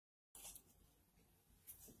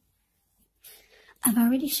I've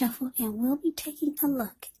already shuffled, and we'll be taking a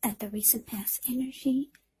look at the recent past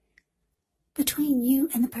energy between you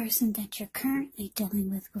and the person that you're currently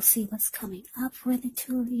dealing with. We'll see what's coming up for the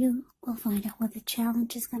two of you. We'll find out what the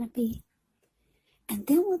challenge is going to be. And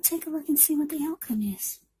then we'll take a look and see what the outcome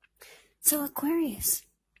is. So Aquarius,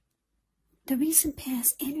 the recent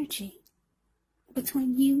past energy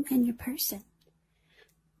between you and your person.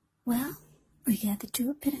 Well, we got the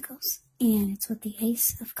Two of Pentacles, and it's with the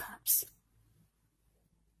Ace of Cups.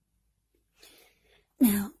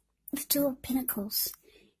 Now, the Two of Pentacles,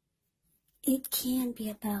 it can be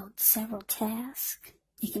about several tasks.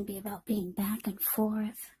 It can be about being back and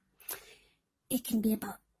forth. It can be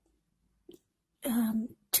about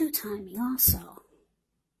two-timing also.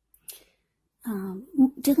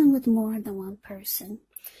 Dealing with more than one person.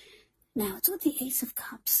 Now, it's with the Ace of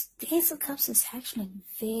Cups. The Ace of Cups is actually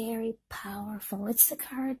very powerful. It's the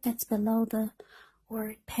card that's below the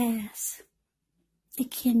word pass.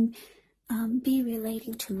 It can be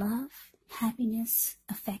relating to love, happiness,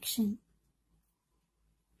 affection.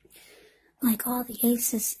 Like all the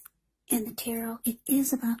aces in the tarot, it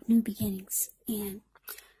is about new beginnings. And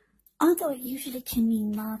although it usually can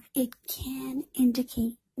mean love, it can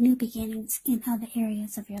indicate new beginnings in other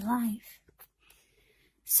areas of your life.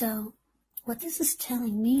 So, what this is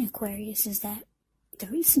telling me, Aquarius, is that the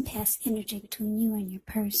recent past energy between you and your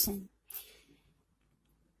person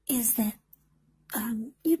is that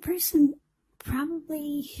your person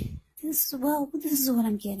probably, this is what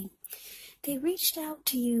I'm getting. They reached out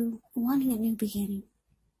to you wanting a new beginning,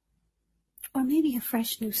 or maybe a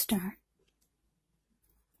fresh new start.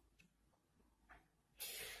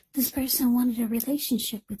 This person wanted a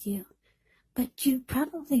relationship with you, but you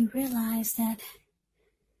probably realized that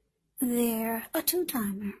they're a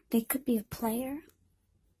two-timer. They could be a player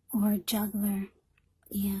or a juggler.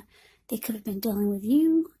 Yeah, they could have been dealing with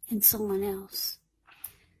you and someone else.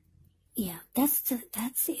 Yeah, that's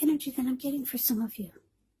the energy that I'm getting for some of you.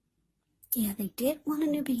 Yeah, they did want a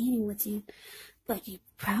new beginning with you, but you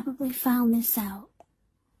probably found this out.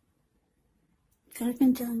 Could have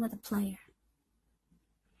been dealing with a player.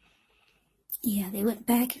 Yeah, they went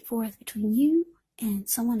back and forth between you and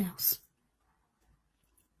someone else.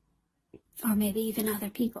 Or maybe even other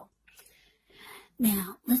people.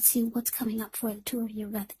 Now, let's see what's coming up for the two of you.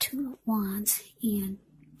 We've got the Two of Wands, and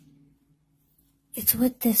it's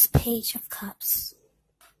with this Page of Cups.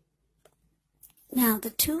 Now, the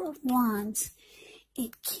Two of Wands,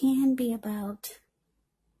 it can be about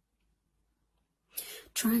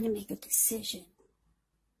trying to make a decision.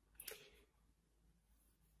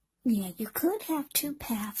 Yeah, you could have two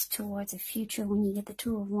paths towards a future when you get the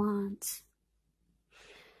Two of Wands.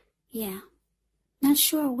 Yeah, not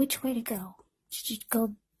sure which way to go. Should you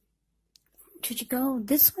go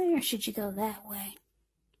this way or should you go that way?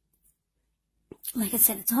 Like I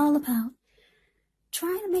said, it's all about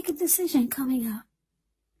trying to make a decision coming up.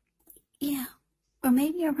 Yeah, or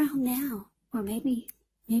maybe around now, or maybe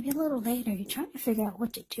a little later. You're trying to figure out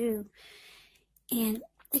what to do, and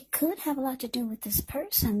it could have a lot to do with this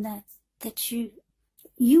person that you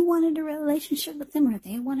wanted a relationship with them, or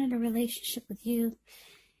they wanted a relationship with you,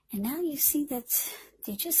 and now you see that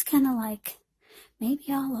they're just kind of like maybe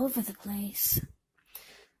all over the place.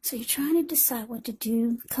 So you're trying to decide what to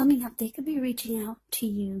do. Coming up, they could be reaching out to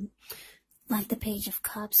you, like the Page of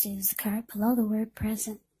Cups is the card below the word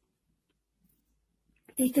present.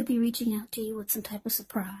 They could be reaching out to you with some type of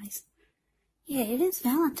surprise. Yeah, it is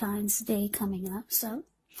Valentine's Day coming up, so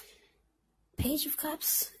Page of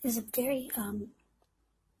Cups is a very,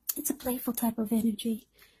 it's a playful type of energy,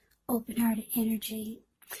 open-hearted energy.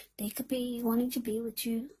 They could be wanting to be with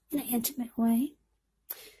you in an intimate way,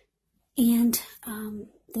 and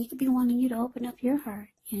they could be wanting you to open up your heart,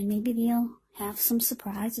 and maybe they'll have some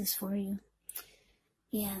surprises for you.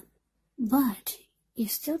 Yeah, but you're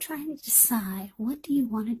still trying to decide, what do you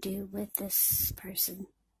want to do with this person?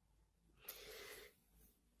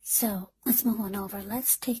 So, let's move on over.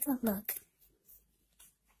 Let's take a look.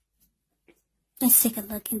 Let's take a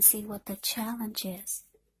look and see what the challenge is.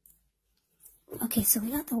 Okay, so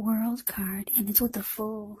we got the World card, and it's with the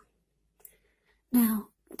Fool. Now,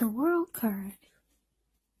 the World card,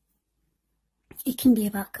 it can be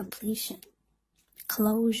about completion,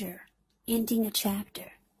 closure, ending a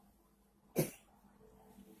chapter,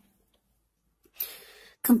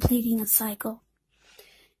 completing a cycle.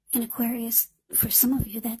 And Aquarius, for some of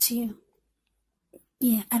you, that's you.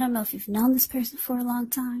 Yeah, I don't know if you've known this person for a long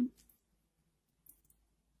time,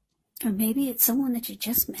 or maybe it's someone that you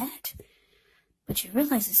just met, but you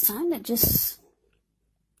realize it's time to just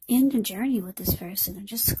end a journey with this person and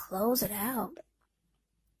just close it out.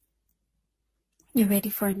 You're ready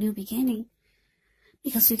for a new beginning.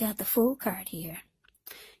 Because we got the Fool card here.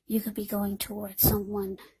 You could be going towards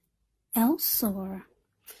someone else, or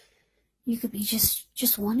you could be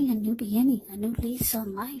just wanting a new beginning, a new lease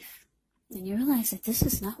on life. And you realize that this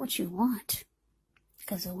is not what you want.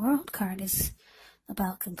 Because the World card is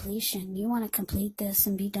about completion. You want to complete this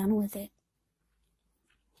and be done with it.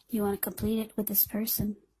 You want to complete it with this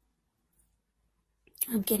person.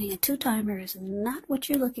 I'm getting a 2-timer is not what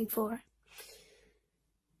you're looking for.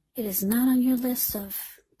 It is not on your list of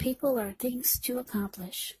people or things to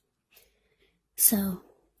accomplish. So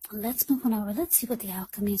let's move on over. Let's see what the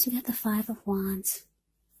outcome is. We got the 5 of Wands.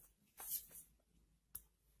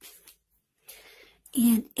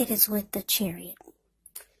 And it is with the Chariot.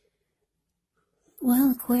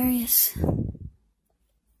 Well, Aquarius,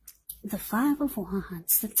 the 5 of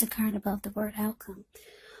Wands, that's a card above the word outcome.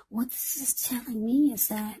 What this is telling me is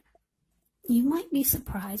that you might be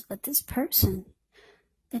surprised, but this person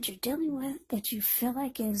that you're dealing with, that you feel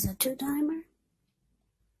like is a 2-timer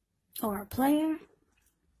or a player,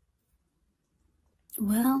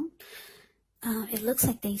 well, it looks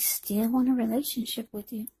like they still want a relationship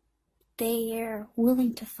with you. They are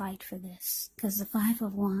willing to fight for this, because the 5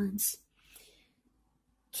 of Wands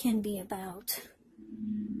can be about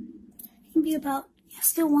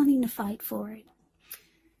still wanting to fight for it.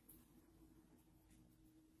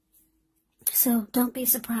 So don't be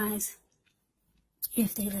surprised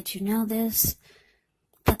if they let you know this,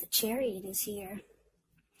 but the Chariot is here.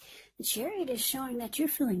 The Chariot is showing that you're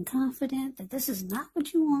feeling confident, that this is not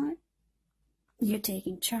what you want. You're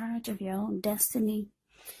taking charge of your own destiny,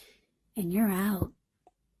 and you're out.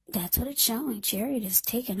 That's what it's showing. Chariot is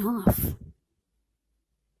taking off.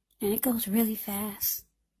 And it goes really fast.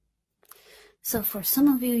 So for some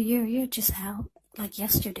of you, you're just out like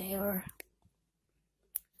yesterday or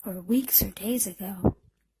weeks or days ago.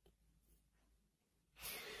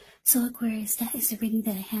 So Aquarius, that is the reading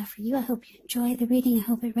that I have for you. I hope you enjoy the reading. I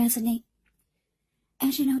hope it resonates.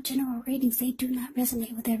 As you know, general readings, they do not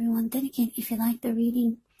resonate with everyone. Then again, if you like the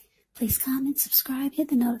reading, please comment, subscribe, hit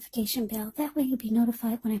the notification bell. That way you'll be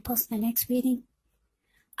notified when I post my next reading.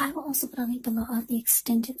 I will also put a link below of the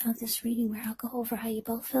extended of this reading where I'll go over how you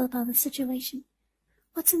both feel about the situation.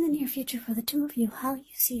 What's in the near future for the two of you, how you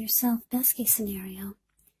see yourself, best case scenario,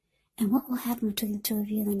 and what will happen between the two of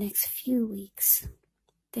you in the next few weeks.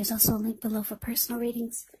 There's also a link below for personal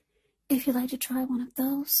readings if you'd like to try one of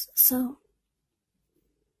those. So,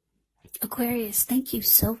 Aquarius, thank you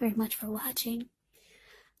so very much for watching.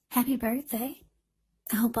 Happy birthday.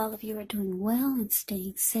 I hope all of you are doing well and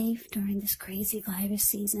staying safe during this crazy virus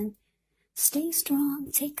season. Stay strong,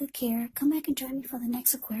 take good care. Come back and join me for the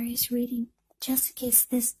next Aquarius reading, just in case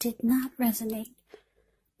this did not resonate.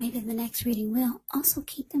 Maybe the next reading will. Also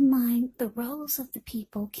keep in mind the roles of the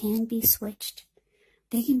people can be switched.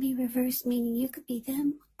 They can be reversed, meaning you could be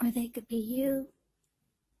them or they could be you.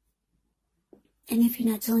 And if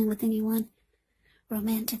you're not dealing with anyone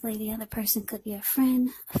romantically, the other person could be a friend,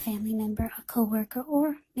 a family member, a coworker,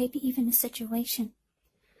 or maybe even a situation.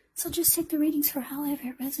 So just take the readings for however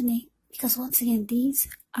it resonates, because once again, these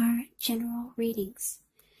are general readings.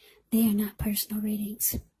 They are not personal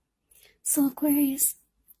readings. So Aquarius,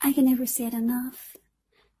 I can never say it enough.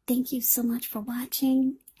 Thank you so much for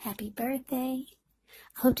watching. Happy birthday.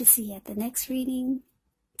 I hope to see you at the next reading.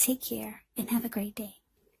 Take care and have a great day.